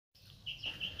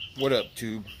What up,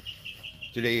 tube?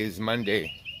 Today is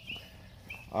Monday,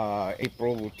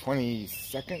 April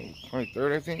 22nd,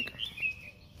 23rd, I think.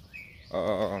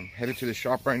 Headed to the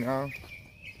shop right now.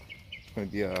 It's going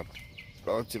to be a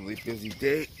relatively busy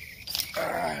day.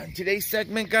 Today's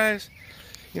segment, guys,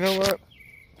 you know what?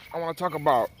 I want to talk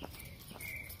about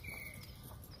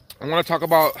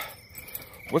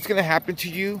what's going to happen to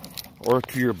you or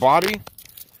to your body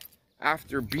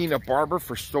after being a barber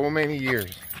for so many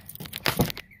years.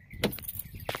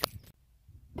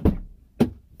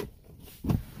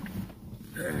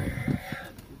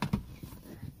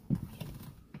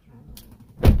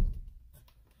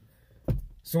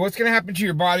 So what's going to happen to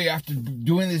your body after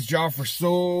doing this job for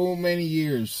so many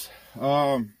years?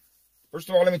 First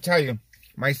of all, let me tell you,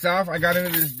 myself, I got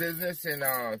into this business and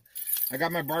I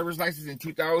got my barber's license in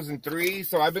 2003.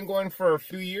 So I've been going for a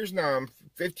few years now,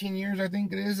 15 years, I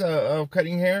think it is, of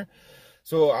cutting hair.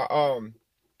 So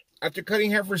after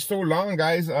cutting hair for so long,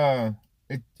 guys,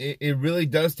 it really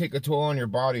does take a toll on your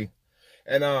body.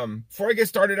 And before I get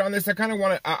started on this, I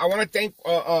want to thank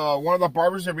one of the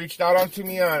barbers that reached out to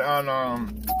me on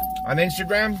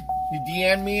Instagram. He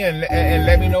DM'd me and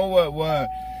let me know what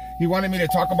he wanted me to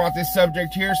talk about this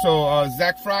subject here. So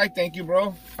Zach Fry, thank you,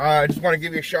 bro. I just want to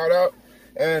give you a shout out,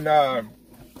 and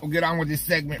we'll get on with this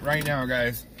segment right now,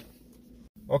 guys.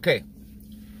 Okay,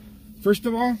 first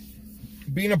of all,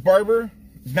 being a barber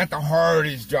is not the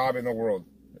hardest job in the world.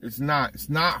 It's not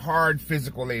hard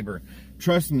physical labor.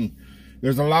 Trust me.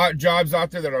 There's a lot of jobs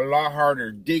out there that are a lot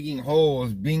harder. Digging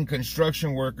holes, being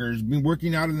construction workers, being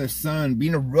working out in the sun,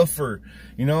 being a roofer.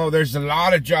 You know, there's a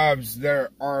lot of jobs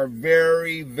that are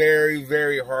very, very,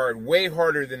 very hard. Way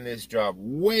harder than this job.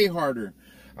 Way harder.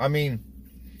 I mean,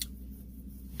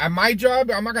 at my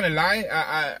job, I'm not going to lie,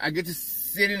 I get to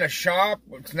sit in a shop.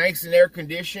 It's nice and air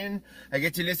conditioned. I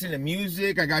get to listen to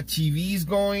music. I got TVs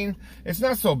going. It's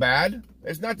not so bad.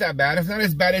 It's not that bad. It's not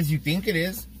as bad as you think it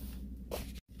is.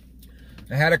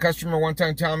 I had a customer one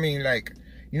time tell me, like,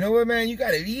 you know what, man, you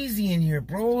got it easy in here,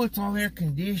 bro. It's all air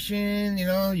conditioned, you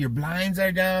know, your blinds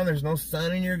are down, there's no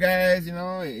sun in your guys, you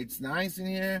know, it's nice in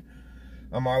here.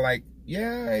 I'm all like,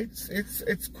 yeah,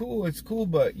 it's cool,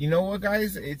 but you know what,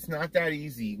 guys, it's not that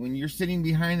easy. When you're sitting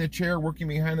behind the chair, working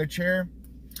behind the chair,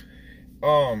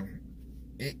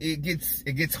 it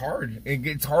gets hard. It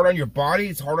gets hard on your body,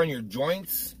 it's hard on your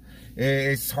joints,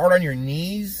 it's hard on your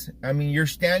knees. I mean, you're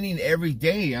standing every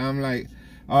day. I'm like,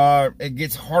 it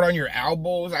gets hard on your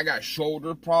elbows. I got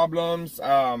shoulder problems.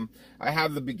 I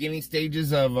have the beginning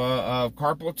stages of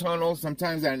carpal tunnel.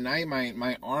 Sometimes at night,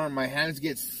 my hands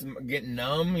get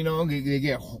numb. You know,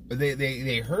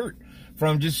 they hurt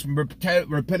from just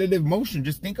repetitive motion.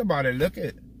 Just think about it. Look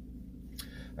at.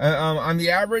 On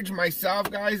the average,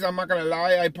 myself, guys, I'm not gonna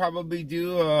lie. I probably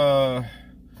do.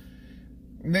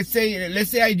 Let's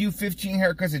say I do 15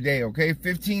 haircuts a day. Okay,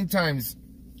 15 times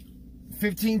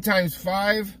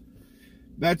 5,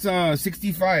 that's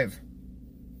 65.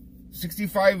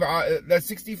 65, that's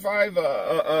 65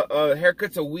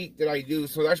 haircuts a week that I do.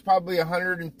 So that's probably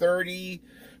 130,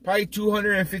 probably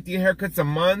 250 haircuts a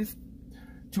month.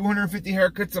 250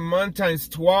 haircuts a month times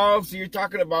 12. So you're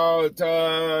talking about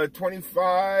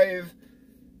 25.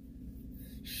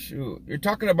 Shoot, you're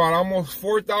talking about almost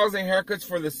 4,000 haircuts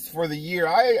for the year.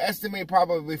 I estimate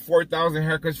probably 4,000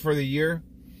 haircuts for the year.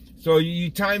 So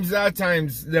you times that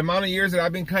times the amount of years that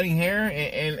I've been cutting hair,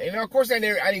 and of course I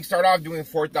didn't start off doing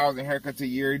 4,000 haircuts a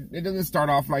year. It doesn't start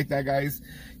off like that, guys.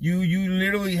 You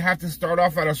literally have to start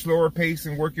off at a slower pace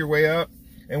and work your way up.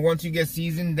 And once you get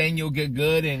seasoned, then you'll get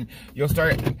good and you'll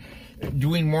start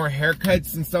doing more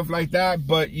haircuts and stuff like that.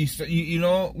 But you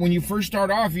know, when you first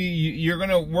start off, you're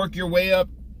gonna work your way up.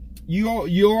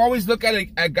 You'll always look at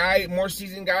a guy, more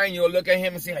seasoned guy, and you'll look at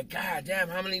him and say, like, God damn,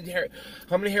 how many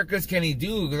haircuts can he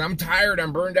do? Because I'm tired,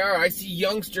 I'm burned out. I see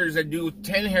youngsters that do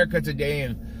 10 haircuts a day,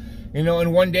 and you know,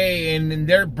 in one day, and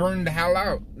they're burned the hell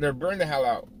out. They're burned the hell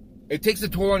out. It takes a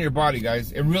toll on your body,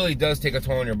 guys. It really does take a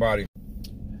toll on your body.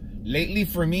 Lately,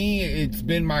 for me, it's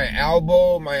been my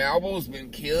elbow. My elbow's been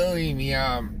killing me.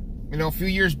 You know, a few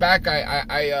years back,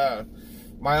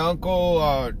 my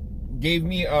uncle gave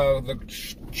me the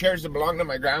chairs that belonged to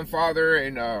my grandfather,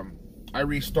 and I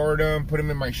restored them, put them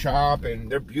in my shop,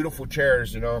 and they're beautiful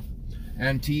chairs, you know,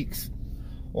 antiques,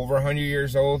 over 100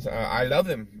 years old. I love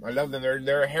them. I love them.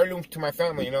 They're a heirloom to my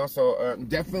family, you know, so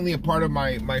definitely a part of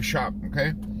my shop.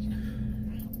 Okay,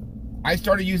 I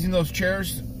started using those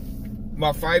chairs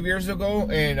about 5 years ago,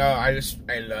 and I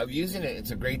love using it. It's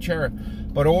a great chair.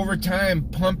 But over time,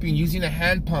 using a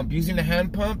hand pump,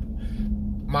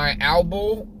 my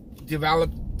elbow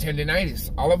developed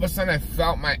tendinitis. All of a sudden, I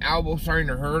felt my elbow starting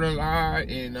to hurt a lot,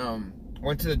 and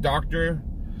went to the doctor.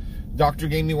 Doctor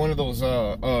gave me one of those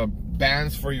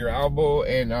bands for your elbow,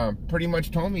 and pretty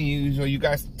much told me you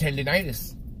got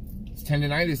tendinitis. It's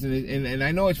tendinitis, and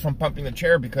I know it's from pumping the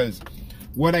chair, because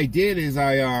what I did is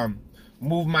I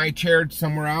moved my chair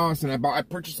somewhere else, and I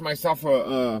purchased myself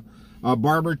a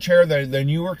Barber chair, the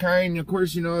newer kind. Of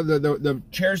course, you know, the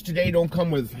chairs today don't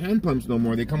come with hand pumps no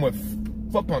more. They come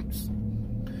with foot pumps.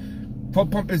 Foot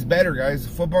pump is better, guys.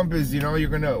 Foot pump is, you know, you're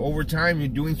gonna, over time, you're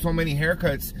doing so many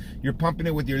haircuts, you're pumping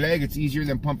it with your leg. It's easier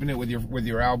than pumping it with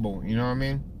your elbow. You know what I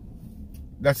mean?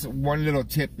 That's one little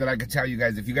tip that I could tell you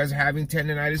guys. If you guys are having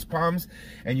tendinitis problems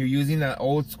and you're using an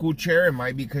old school chair, it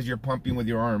might be because you're pumping with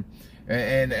your arm.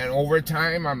 And over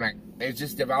time, I'm like, it's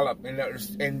just developed.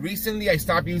 And recently, I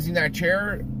stopped using that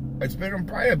chair. It's been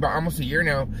probably about almost a year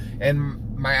now,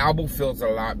 and my elbow feels a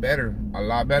lot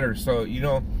better, So, you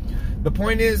know, the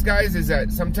point is, guys, is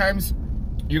that sometimes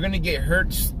you're gonna get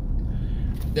hurts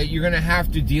that you're gonna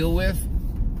have to deal with,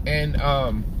 and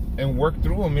work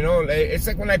through them. You know, it's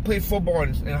like when I played football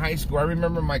in high school. I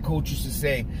remember my coach used to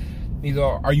say, "You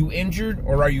know, are you injured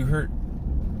or are you hurt?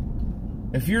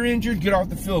 If you're injured, get off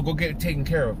the field, go get it taken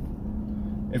care of.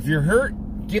 If you're hurt,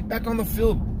 get back on the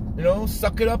field. You know,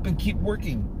 suck it up and keep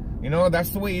working. You know,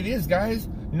 that's the way it is, guys.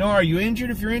 You know, are you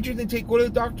injured? If you're injured, then go to the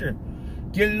doctor,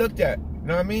 get it looked at." You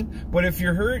know what I mean? But if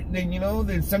you're hurt, then, you know,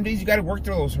 then some days you got to work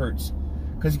through those hurts.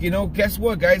 Because, you know, guess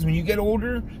what, guys? When you get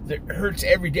older, it hurts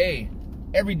every day.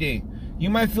 Every day.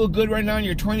 You might feel good right now in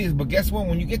your 20s, but guess what?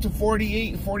 When you get to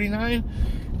 48, 49,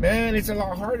 man, it's a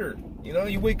lot harder. You know,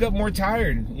 you wake up more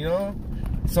tired, you know?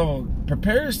 So,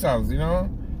 prepare yourselves, you know?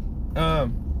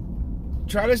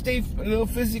 Try to stay a little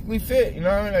physically fit, you know?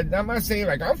 And I'm not saying,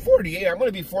 like, I'm 48. I'm going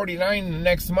to be 49 in the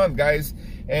next month, guys.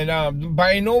 And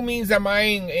by no means am I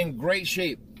in great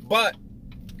shape, but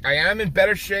I am in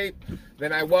better shape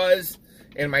than I was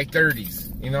in my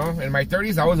 30s. You know, in my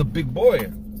 30s, I was a big boy.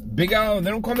 Big Al, they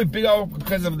don't call me Big Al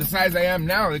because of the size I am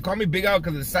now. They call me Big Al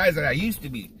because of the size that I used to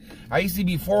be. I used to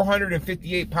be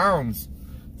 458 pounds.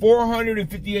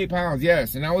 458 pounds,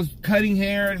 yes. And I was cutting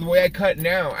hair the way I cut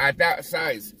now at that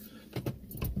size.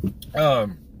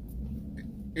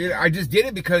 I just did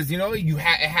it because, you know, it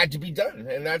had to be done,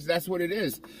 and that's what it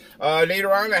is.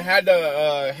 Later on, I had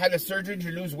a surgery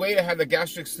to lose weight. I had the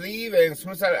gastric sleeve, and as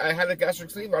soon as I had the gastric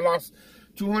sleeve, I lost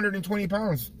 220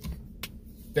 pounds.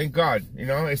 Thank God, you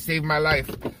know, it saved my life.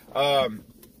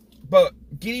 But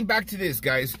getting back to this,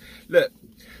 guys, look,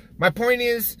 my point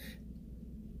is,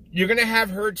 you're gonna have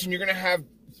hurts and you're gonna have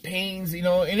pains, you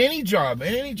know, in any job.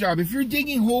 If you're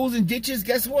digging holes and ditches,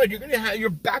 guess what? You're gonna have your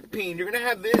back pain. You're gonna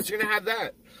have this. You're gonna have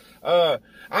that.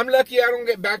 I'm lucky I don't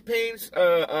get back pains.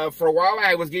 For a while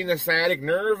I was getting a sciatic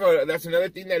nerve. That's another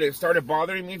thing that it started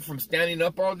bothering me from standing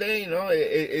up all day. You know,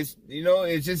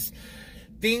 it's just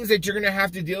things that you're gonna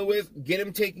have to deal with. Get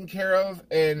them taken care of,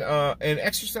 and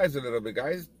exercise a little bit,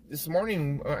 guys. This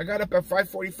morning I got up at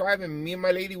 5:45, and me and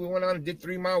my lady, we went out and did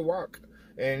 3-mile walk.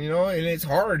 And, you know, and it's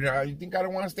hard. You think I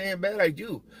don't want to stay in bed? I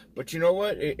do. But you know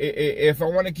what? If I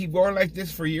want to keep going like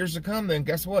this for years to come, then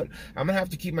guess what? I'm going to have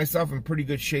to keep myself in pretty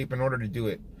good shape in order to do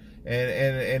it.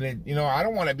 And it, you know, I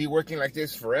don't want to be working like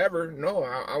this forever. No,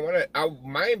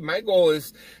 my goal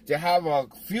is to have a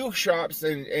few shops,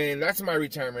 and that's my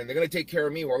retirement. They're going to take care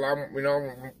of me while I'm, you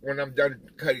know, when I'm done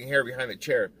cutting hair behind the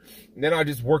chair. And then I'll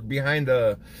just work behind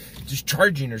just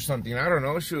charging or something. I don't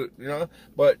know, shoot, you know.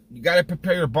 But you got to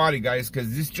prepare your body, guys,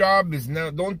 because this job is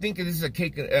not, don't think this is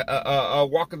a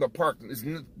walk in the park. It's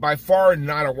by far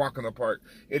not a walk in the park.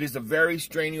 It is a very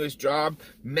strenuous job,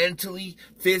 mentally,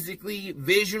 physically,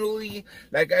 visually.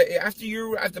 Like, after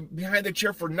you're behind the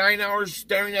chair for 9 hours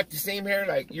staring at the same hair,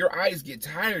 like, your eyes get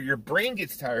tired, your brain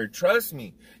gets tired. Trust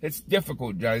me, it's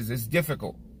difficult, guys. It's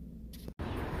difficult.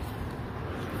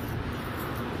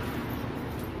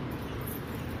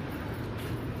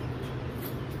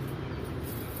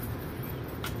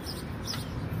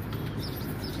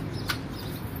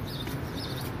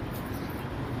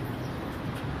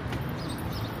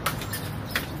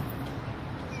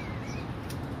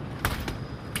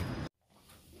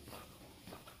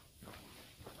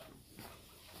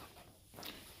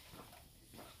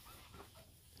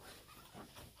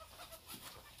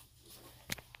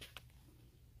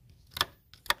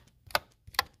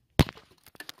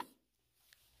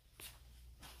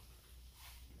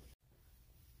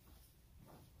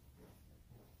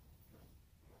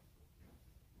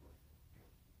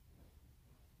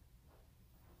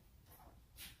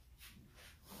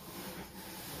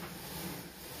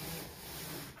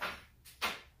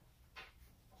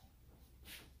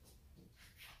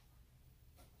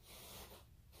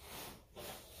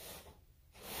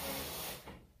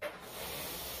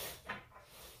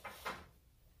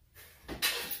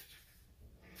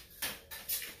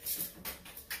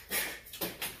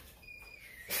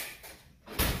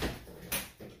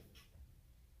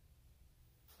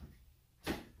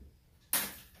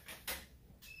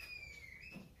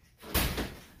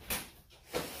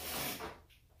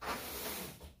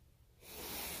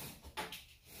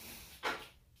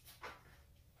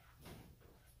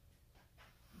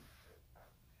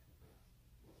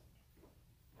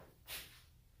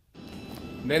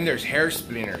 Then there's hair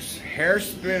splinters. Hair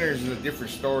splinters is a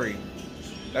different story.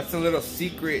 That's a little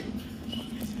secret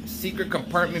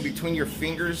compartment between your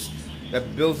fingers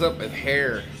that builds up with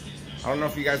hair. I don't know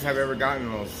if you guys have ever gotten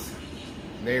those.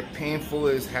 They're painful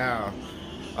as hell.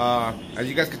 As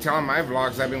you guys can tell on my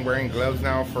vlogs, I've been wearing gloves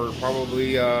now for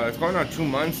probably, it's going on 2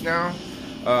 months now.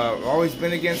 Always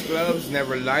been against gloves,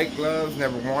 never liked gloves,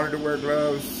 never wanted to wear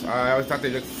gloves. I always thought they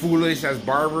looked foolish as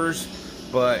barbers,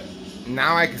 but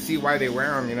now I can see why they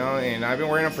wear them, you know, and I've been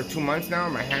wearing them for 2 months now.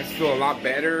 My hands feel a lot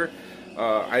better.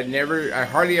 I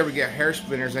hardly ever get hair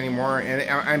splinters anymore,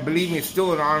 and believe me, it's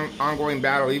still an ongoing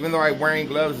battle. Even though I'm wearing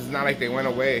gloves, it's not like they went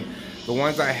away. The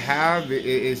ones I have,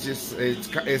 it's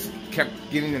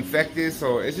kept getting infected,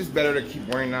 so it's just better to keep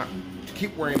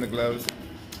wearing the gloves.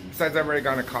 Besides, I've already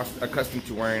gotten accustomed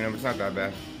to wearing them. It's not that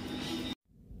bad.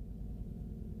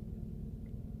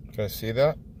 You guys see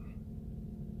that?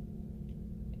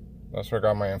 That's where I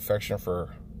got my infection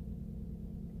for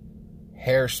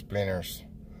hair splinters.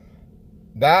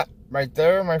 That right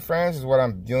there, my friends, is what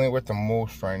I'm dealing with the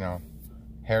most right now.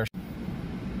 Hair.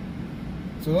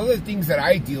 So those are the things that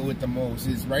I deal with the most.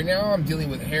 Is right now I'm dealing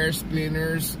with hair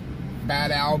splinters,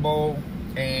 bad elbow,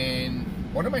 and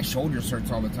one of my shoulders hurts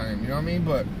all the time. You know what I mean?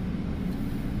 But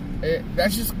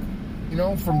that's just, you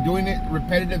know, from doing it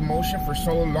repetitive motion for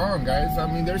so long, guys.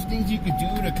 I mean, there's things you could do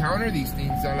to counter these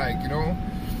things. That, like, you know,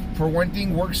 for one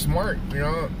thing, work smart.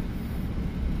 You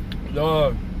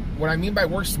know, what I mean by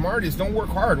work smart is don't work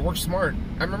hard, work smart.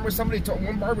 I remember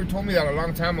one barber told me that a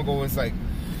long time ago. It's like,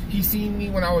 he seen me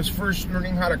when I was first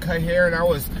learning how to cut hair, and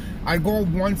I'd go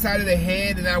one side of the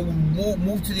head, and I would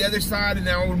move to the other side, and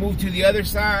then I would move to the other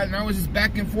side, and I was just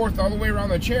back and forth all the way around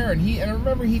the chair. And I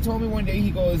remember he told me one day,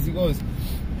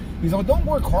 he's all, don't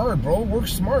work hard, bro, work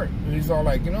smart. And he's all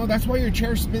like, you know, that's why your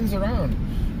chair spins around,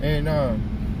 and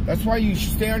that's why you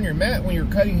should stay on your mat when you're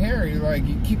cutting hair. You're like,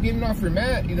 you keep getting off your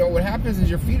mat, you know, what happens is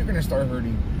your feet are gonna start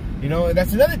hurting. You know, and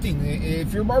that's another thing.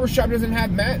 If your barbershop doesn't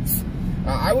have mats,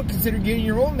 I would consider getting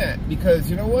your own mat, because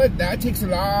you know what? That takes a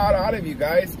lot out of you,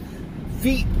 guys.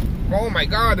 Feet. Oh my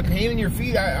God, the pain in your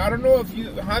feet. I don't know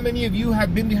how many of you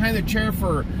have been behind the chair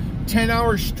for 10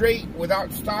 hours straight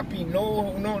without stopping.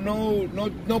 No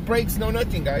breaks, no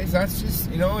nothing, guys. That's just,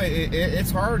 you know,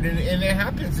 it's hard, and it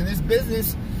happens in this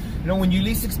business. You know, when you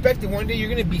least expect it, one day you're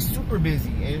gonna be super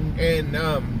busy, and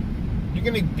you're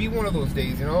gonna be one of those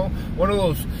days, you know, one of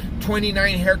those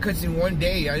 29 haircuts in one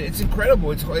day. It's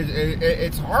incredible. It's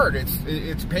hard.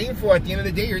 It's painful. At the end of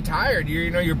the day, you're tired.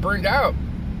 You're burned out.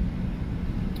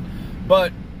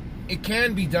 But it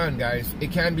can be done, guys.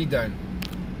 It can be done.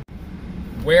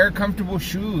 Wear comfortable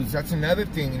shoes. That's another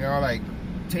thing. You know, like,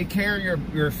 take care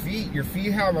of your feet. Your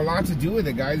feet have a lot to do with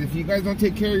it, guys. If you guys don't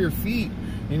take care of your feet,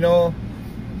 you know,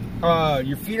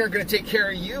 your feet are gonna take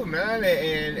care of you, man.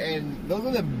 And those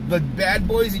are the bad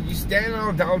boys that you stand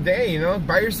on all day. You know,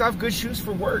 buy yourself good shoes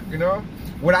for work. You know,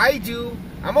 what I do,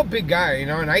 I'm a big guy, you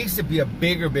know, and I used to be a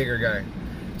bigger guy.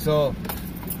 So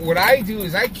what I do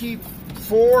is I keep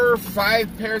 4 or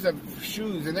 5 pairs of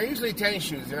shoes, and they're usually tennis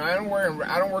shoes. You know, I don't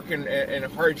work in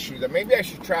hard shoes. Maybe I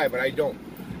should try, but I don't.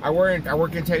 I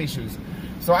work in tennis shoes.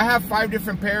 So I have 5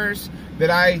 different pairs that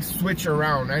I switch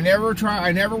around. I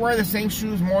never wear the same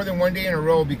shoes more than one day in a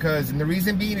row, and the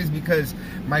reason being is because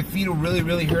my feet will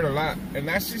really hurt a lot. And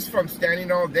that's just from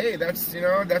standing all day. That's, you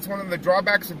know, that's one of the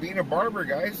drawbacks of being a barber,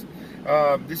 guys.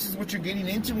 This is what you're getting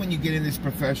into when you get in this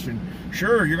profession.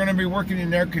 Sure, you're gonna be working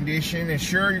in air conditioning, and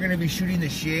sure, you're gonna be shooting the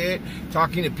shit,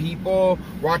 talking to people,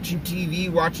 watching TV,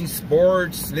 watching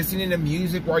sports, listening to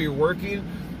music while you're working.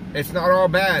 It's not all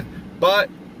bad, but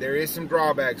there is some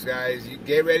drawbacks, guys. You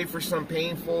get ready for some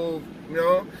painful, you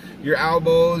know, your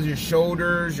elbows, your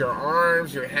shoulders, your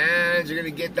arms, your hands. You're gonna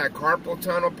get that carpal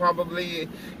tunnel probably.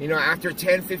 You know, after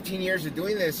 10, 15 years of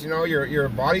doing this, you know, your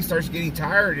body starts getting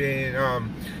tired.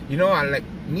 And you know, like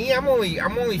me, I'm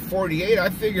only 48. I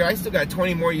figure I still got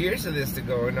 20 more years of this to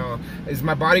go. You know, is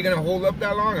my body gonna hold up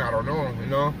that long? I don't know. You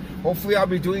know, hopefully I'll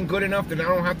be doing good enough that I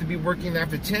don't have to be working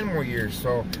after 10 more years.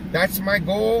 So that's my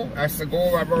goal. That's the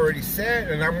goal I've already set,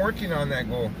 and I'm working on that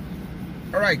goal.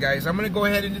 All right, guys, I'm gonna go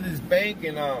ahead into this bank,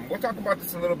 and we'll talk about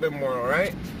this a little bit more. All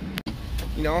right,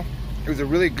 you know, it was a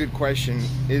really good question.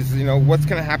 Is, you know, what's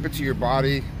gonna happen to your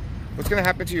body? What's gonna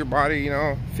happen to your body, you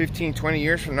know, 15, 20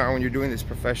 years from now when you're doing this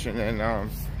profession? And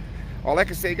all I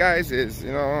can say, guys, is,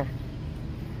 you know,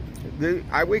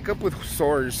 I wake up with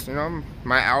sores. You know,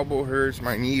 my elbow hurts,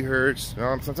 my knee hurts, you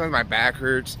know, sometimes my back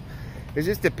hurts. It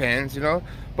just depends, you know.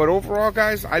 But overall,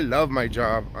 guys, I love my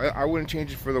job. I wouldn't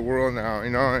change it for the world now, you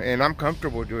know, and I'm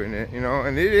comfortable doing it, you know.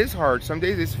 And it is hard. Some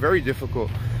days it's very difficult.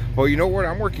 But you know what?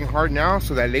 I'm working hard now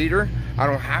so that later I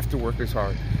don't have to work as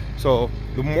hard. So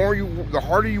the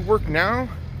harder you work now,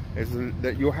 is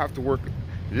that you'll have to work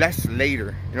less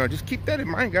later. You know, just keep that in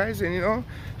mind, guys, and you know,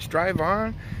 strive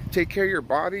on, take care of your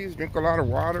bodies, drink a lot of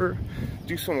water,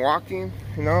 do some walking.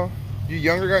 You know, you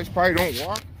younger guys probably don't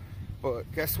walk, but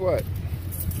guess what?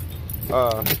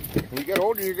 When you get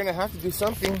older, you're gonna have to do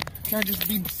something. You can't just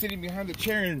be sitting behind the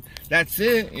chair and that's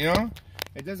it. You know,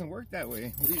 it doesn't work that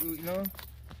way. You know,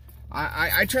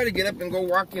 I try to get up and go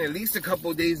walking at least a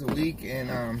couple days a week,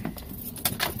 and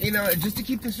you know, just to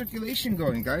keep the circulation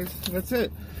going, guys. That's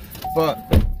it. But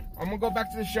I'm gonna go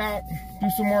back to the shop, do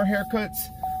some more haircuts.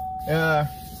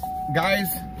 Guys,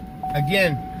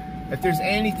 again, if there's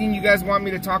anything you guys want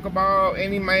me to talk about,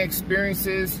 any of my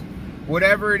experiences,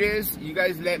 whatever it is, you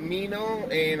guys let me know,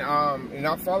 and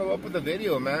I'll follow up with a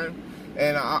video, man.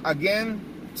 And again,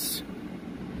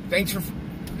 thanks for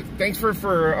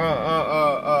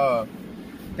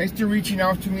reaching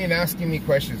out to me and asking me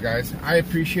questions, guys. I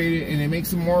appreciate it, and it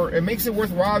makes it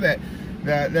worthwhile that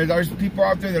there's people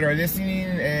out there that are listening,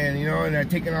 and you know, and are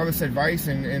taking all this advice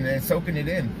and soaking it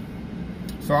in.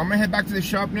 So I'm gonna head back to the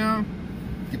shop now,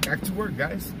 get back to work,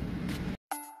 guys.